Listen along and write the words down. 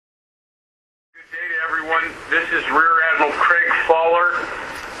everyone. This is Rear Admiral Craig Faller,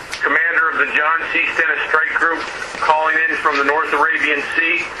 commander of the John C. Stennis Strike Group, calling in from the North Arabian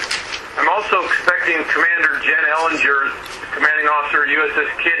Sea. I'm also expecting Commander Jen Ellinger, commanding officer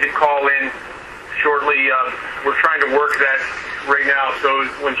USS Kidd, to call in shortly. We're trying to work that right now, so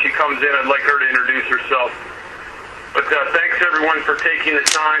when she comes in, I'd like her to introduce herself. But thanks everyone for taking the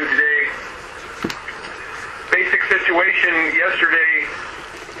time today. Basic situation yesterday,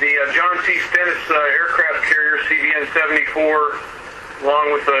 the John C. Stennis aircraft carrier CVN-74,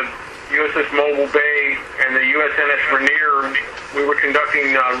 along with the USS Mobile Bay and the USNS Rainier, we were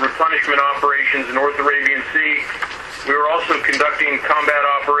conducting replenishment operations in North Arabian Sea. We were also conducting combat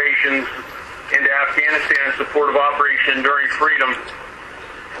operations into Afghanistan in support of Operation Enduring Freedom.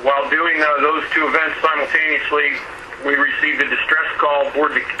 While doing those two events simultaneously, we received a distress call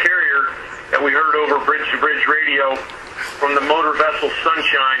aboard the carrier that we heard over bridge-to-bridge radio from the motor vessel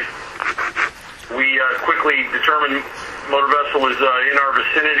Sunshine. We quickly determined motor vessel was in our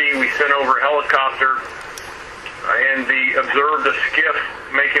vicinity. We sent over a helicopter and observed a skiff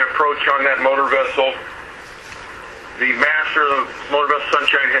making approach on that motor vessel. The master of motor vessel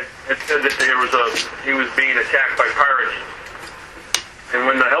Sunshine had said that he was being attacked by pirates. And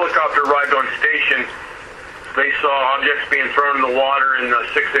when the helicopter arrived on station, they saw objects being thrown in the water and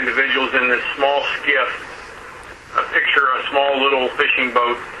 6 individuals in this small skiff. Picture a small little fishing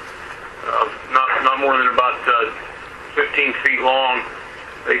boat, not more than about 15 feet long.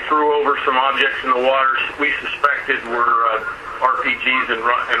 They threw over some objects in the water we suspected were RPGs and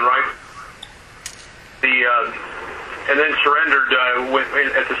rifles. And then surrendered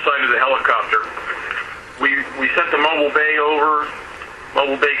at the site of the helicopter. We sent the Mobile Bay over.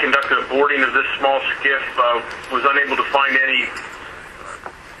 Mobile Bay conducted a boarding of this small skiff, was unable to find any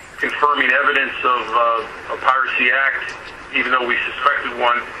confirming evidence of a piracy act, even though we suspected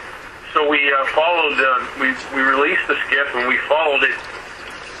one. So we we released the skiff and we followed it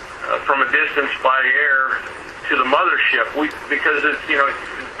from a distance by air to the mothership. Because it's,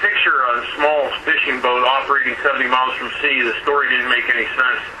 picture a small fishing boat operating 70 miles from sea. The story didn't make any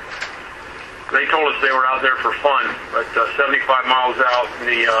sense. They told us they were out there for fun, but 75 miles out in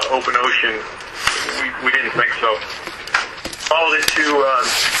the open ocean, we didn't think so. Followed it to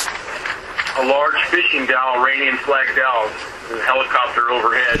a large fishing dhow, Iranian flag dhow, with a helicopter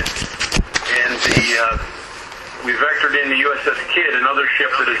overhead, and we vectored in the USS Kidd, another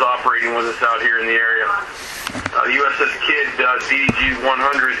ship that is operating with us out here in the area. The USS Kidd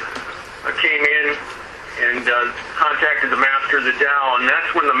DDG-100 came in and contacted the master of the dhow, and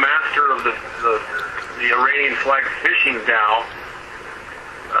that's when the master of the Iranian flag fishing dhow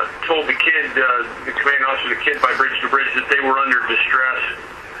told the Kidd, the commanding officer of the Kidd by bridge to bridge, that they were under distress.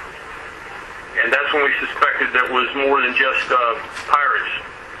 And that's when we suspected that was more than just pirates.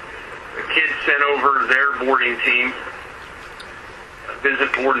 The Kidd sent over their boarding team, a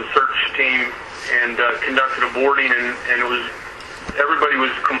visit board and search team, and conducted a boarding, and everybody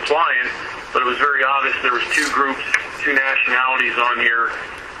was compliant. But it was very obvious there was 2 groups, 2 nationalities on here.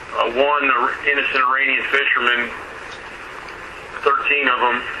 One, innocent Iranian fishermen, 13 of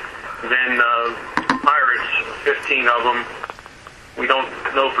them. Then pirates, 15 of them. We don't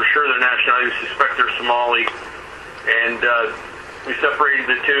know for sure their nationality. We suspect they're Somali. And we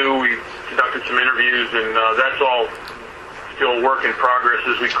separated the 2. We conducted some interviews, and that's all still a work in progress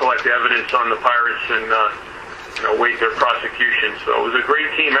as we collect evidence on the pirates and await their prosecution. So it was a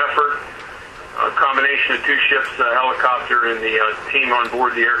great team effort. A combination of 2 ships, a helicopter, and the team on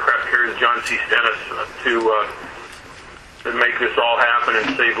board the aircraft carrier, John C. Stennis, to make this all happen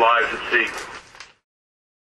and save lives at sea.